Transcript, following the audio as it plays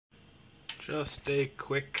Just a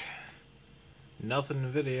quick nothing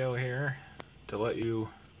video here to let you,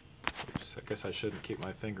 oops, I guess I shouldn't keep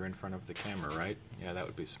my finger in front of the camera, right? Yeah, that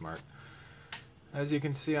would be smart. As you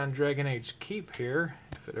can see on Dragon Age Keep here,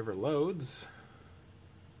 if it ever loads,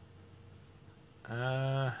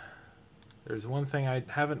 there's one thing I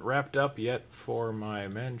haven't wrapped up yet for my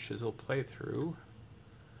Man Shizzle playthrough,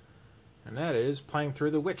 and that is playing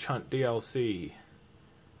through the Witch Hunt DLC.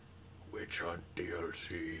 Witch Hunt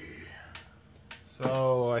DLC.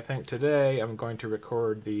 So I think today I'm going to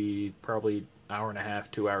record the probably hour and a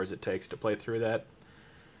half, 2 hours it takes to play through that.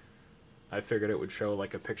 I figured it would show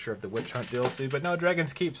like a picture of the Witch Hunt DLC, but no,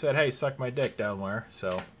 Dragon's Keep said, hey, suck my dick, downwhere.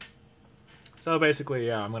 So basically,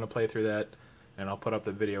 yeah, I'm going to play through that, and I'll put up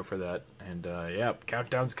the video for that. And yeah,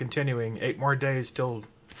 countdown's continuing. 8 more days till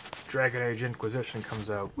Dragon Age Inquisition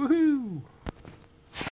comes out. Woohoo!